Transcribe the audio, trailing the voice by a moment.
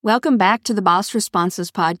Welcome back to the Boss Responses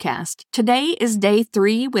podcast. Today is day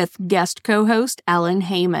 3 with guest co-host Alan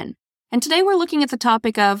Heymann. And today we're looking at the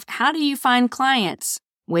topic of how do you find clients?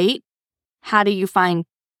 Wait, how do you find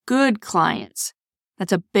good clients?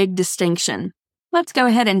 That's a big distinction. Let's go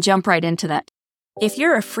ahead and jump right into that. If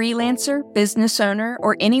you're a freelancer, business owner,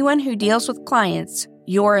 or anyone who deals with clients,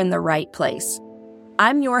 you're in the right place.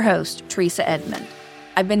 I'm your host, Teresa Edmond.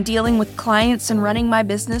 I've been dealing with clients and running my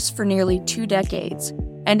business for nearly 2 decades.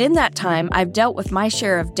 And in that time, I've dealt with my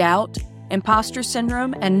share of doubt, imposter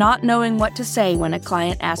syndrome, and not knowing what to say when a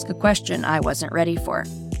client asks a question I wasn't ready for.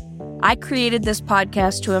 I created this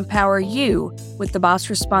podcast to empower you with the boss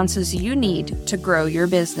responses you need to grow your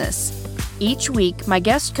business. Each week, my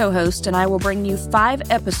guest co-host and I will bring you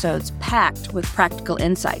 5 episodes packed with practical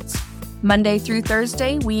insights. Monday through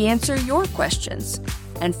Thursday, we answer your questions.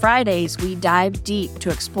 And Fridays, we dive deep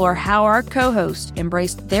to explore how our co-hosts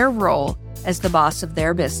embraced their role as the boss of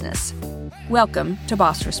their business. Welcome to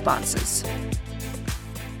Boss Responses.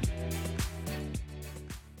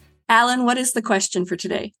 Alan, what is the question for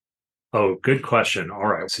today? Oh, good question. All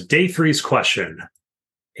right. So day 3's question.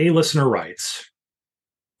 A listener writes,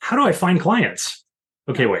 how do I find clients?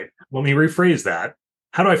 Okay, wait. Let me rephrase that.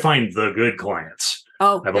 How do I find the good clients?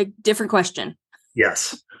 Oh, a different question.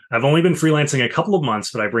 Yes. I've only been freelancing a couple of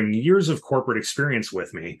months, but I bring years of corporate experience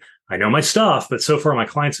with me. I know my stuff, but so far my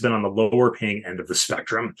clients have been on the lower paying end of the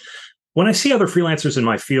spectrum. When I see other freelancers in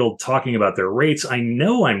my field talking about their rates, I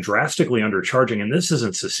know I'm drastically undercharging, and this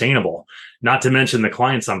isn't sustainable. Not to mention the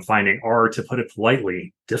clients I'm finding are, to put it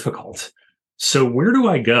politely, difficult. So where do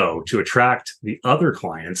I go to attract the other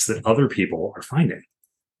clients that other people are finding?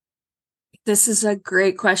 This is a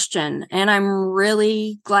great question, and I'm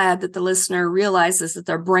really glad that the listener realizes that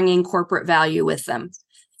they're bringing corporate value with them,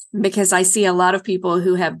 because I see a lot of people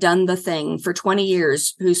who have done the thing for 20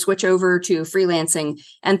 years who switch over to freelancing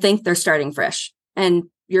and think they're starting fresh, and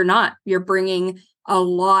you're not. You're bringing a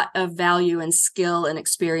lot of value and skill and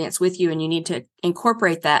experience with you, and you need to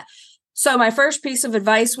incorporate that. So my first piece of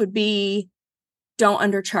advice would be don't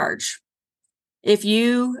undercharge. If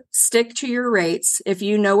you stick to your rates, if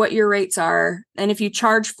you know what your rates are, and if you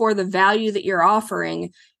charge for the value that you're offering,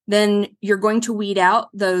 then you're going to weed out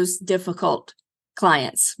those difficult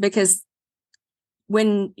clients. Because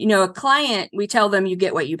when, a client, we tell them you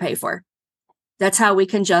get what you pay for. That's how we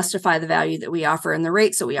can justify the value that we offer and the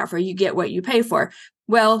rates that we offer. You get what you pay for.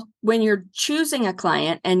 Well, when you're choosing a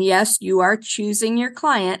client, and yes, you are choosing your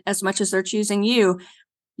client as much as they're choosing you,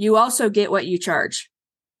 you also get what you charge.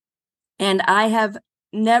 And I have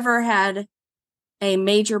never had a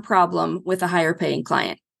major problem with a higher paying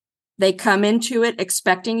client. They come into it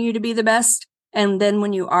expecting you to be the best. And then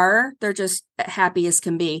when you are, they're just happy as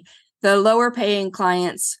can be. The lower paying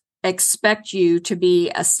clients expect you to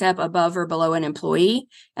be a step above or below an employee,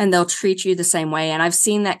 and they'll treat you the same way. And I've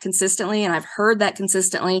seen that consistently, and I've heard that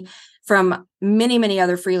consistently from many, many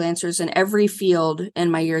other freelancers in every field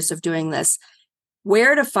in my years of doing this.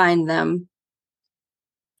 Where to find them?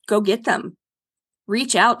 Go get them,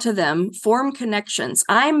 reach out to them, form connections.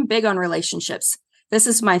 I'm big on relationships. This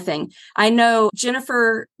is my thing. I know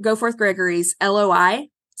Jennifer Goforth Gregory's LOI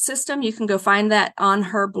system. You can go find that on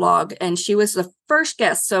her blog. And she was the first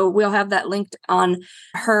guest. So we'll have that linked on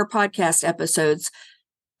her podcast episodes.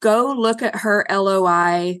 Go look at her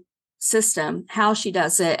LOI system, how she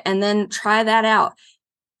does it, and then try that out.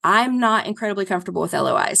 I'm not incredibly comfortable with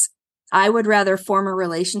LOIs. I would rather form a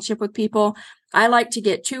relationship with people. I like to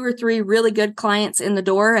get 2 or 3 really good clients in the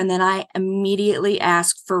door, and then I immediately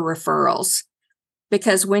ask for referrals.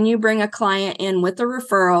 Because when you bring a client in with a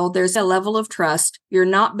referral, there's a level of trust. You're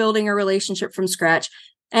not building a relationship from scratch.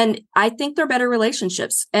 And I think they're better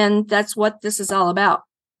relationships. And that's what this is all about,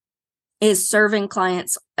 is serving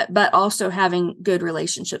clients, but also having good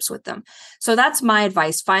relationships with them. So that's my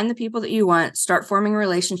advice. Find the people that you want, start forming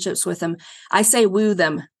relationships with them. I say woo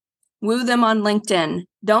them. Woo them on LinkedIn.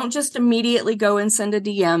 Don't just immediately go and send a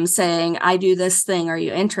DM saying, I do this thing. Are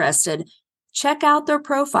you interested? Check out their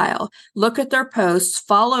profile, look at their posts,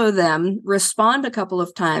 follow them, respond a couple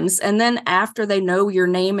of times. And then after they know your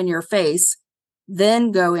name and your face,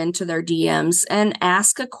 then go into their DMs and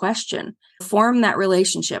ask a question, form that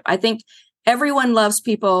relationship. I think everyone loves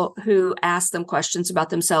people who ask them questions about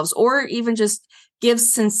themselves, or even just give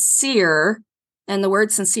sincere, and the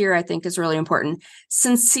word sincere, I think, is really important,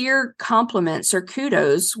 sincere compliments or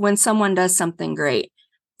kudos when someone does something great.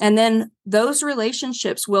 And then those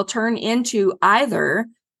relationships will turn into either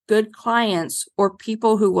good clients or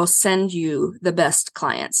people who will send you the best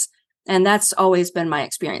clients. And that's always been my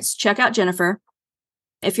experience. Check out Jennifer.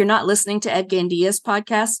 If you're not listening to Ed Gandia's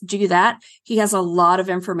podcast, do that. He has a lot of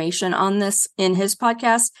information on this in his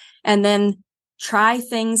podcast. And then try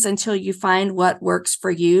things until you find what works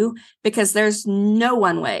for you, because there's no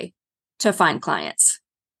one way to find clients.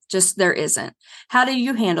 Just there isn't. How do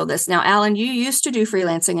you handle this? Now, Alan, you used to do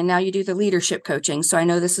freelancing and now you do the leadership coaching. So I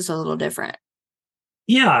know this is a little different.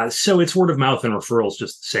 Yeah. So it's word of mouth and referrals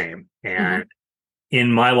just the same. And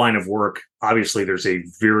in my line of work, obviously, there's a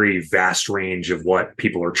very vast range of what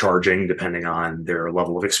people are charging, depending on their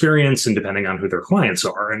level of experience and depending on who their clients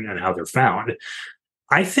are and how they're found.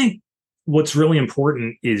 I think what's really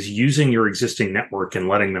important is using your existing network and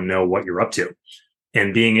letting them know what you're up to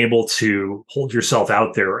and being able to hold yourself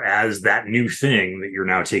out there as that new thing that you're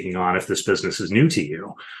now taking on if this business is new to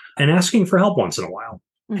you, and asking for help once in a while.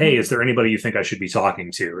 Hey, is there anybody you think I should be talking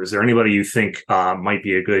to? Is there anybody you think might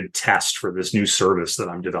be a good test for this new service that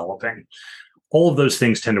I'm developing? All of those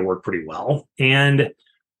things tend to work pretty well. And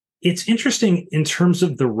it's interesting in terms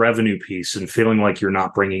of the revenue piece and feeling like you're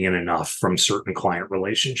not bringing in enough from certain client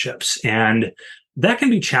relationships. And that can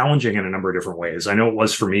be challenging in a number of different ways. I know it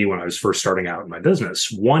was for me when I was first starting out in my business.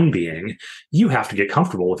 One being, you have to get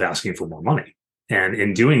comfortable with asking for more money. And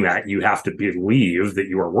in doing that, you have to believe that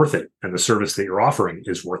you are worth it and the service that you're offering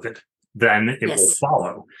is worth it. Then it will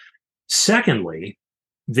follow. Secondly,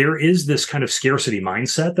 there is this kind of scarcity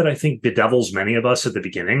mindset that I think bedevils many of us at the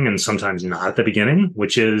beginning and sometimes not at the beginning,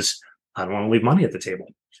 which is, I don't want to leave money at the table.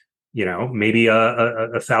 You know, maybe a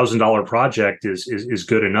 $1,000 project is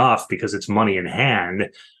good enough because it's money in hand,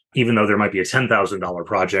 even though there might be a $10,000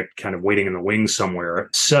 project kind of waiting in the wings somewhere.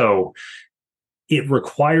 So it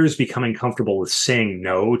requires becoming comfortable with saying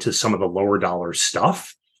no to some of the lower dollar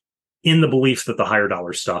stuff in the belief that the higher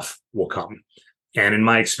dollar stuff will come. And in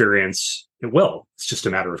my experience, it will. It's just a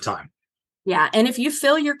matter of time. Yeah. And if you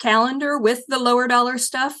fill your calendar with the lower dollar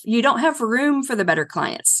stuff, you don't have room for the better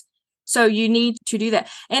clients. So you need to do that.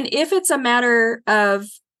 And if it's a matter of,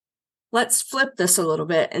 let's flip this a little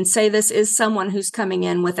bit and say this is someone who's coming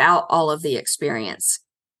in without all of the experience.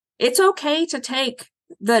 It's okay to take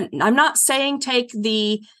I'm not saying take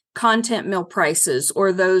the content mill prices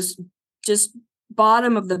or those just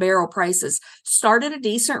bottom of the barrel prices. Start at a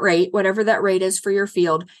decent rate, whatever that rate is for your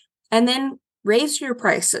field, and then raise your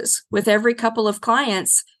prices with every couple of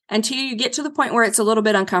clients until you get to the point where it's a little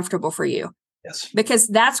bit uncomfortable for you. Yes. Because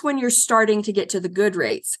that's when you're starting to get to the good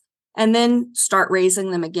rates, and then start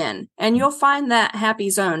raising them again. And you'll find that happy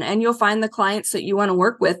zone and you'll find the clients that you want to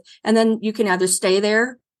work with. And then you can either stay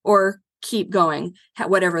there or keep going,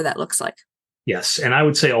 whatever that looks like. Yes. And I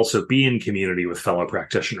would say also be in community with fellow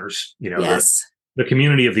practitioners. You know, yes. The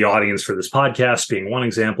community of the audience for this podcast being one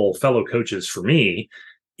example, fellow coaches for me,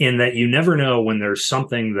 in that you never know when there's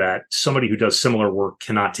something that somebody who does similar work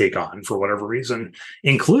cannot take on for whatever reason,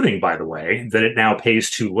 including, by the way, that it now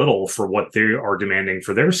pays too little for what they are demanding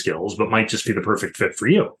for their skills, but might just be the perfect fit for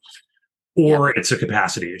you. Or it's a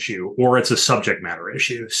capacity issue, or it's a subject matter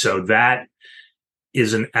issue. So that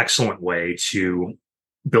is an excellent way to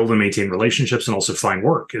build and maintain relationships and also find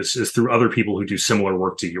work is through other people who do similar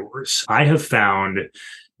work to yours. I have found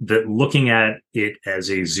that looking at it as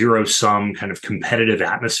a zero-sum kind of competitive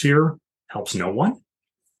atmosphere helps no one.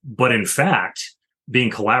 But in fact, being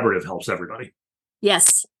collaborative helps everybody.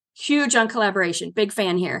 Yes. Huge on collaboration. Big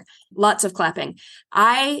fan here. Lots of clapping.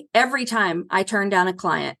 Every time I turn down a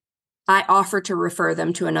client, I offer to refer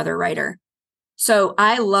them to another writer. So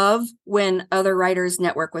I love when other writers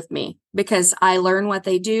network with me because I learn what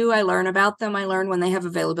they do. I learn about them. I learn when they have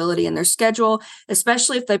availability in their schedule,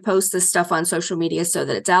 especially if they post this stuff on social media so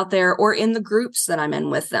that it's out there or in the groups that I'm in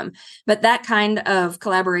with them. But that kind of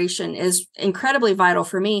collaboration is incredibly vital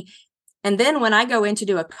for me. And then when I go in to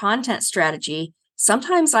do a content strategy,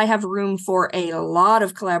 sometimes I have room for a lot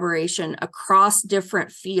of collaboration across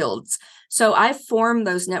different fields. So I form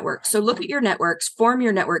those networks. So look at your networks, form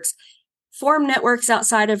your networks. Form networks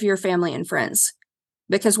outside of your family and friends,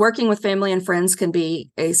 because working with family and friends can be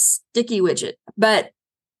a sticky widget, but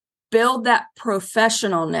build that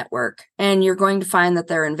professional network and you're going to find that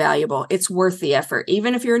they're invaluable. It's worth the effort.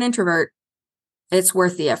 Even if you're an introvert, it's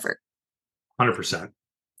worth the effort. 100%.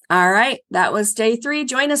 All right. That was day 3.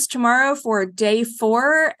 Join us tomorrow for day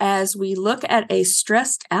 4 as we look at a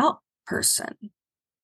stressed out person.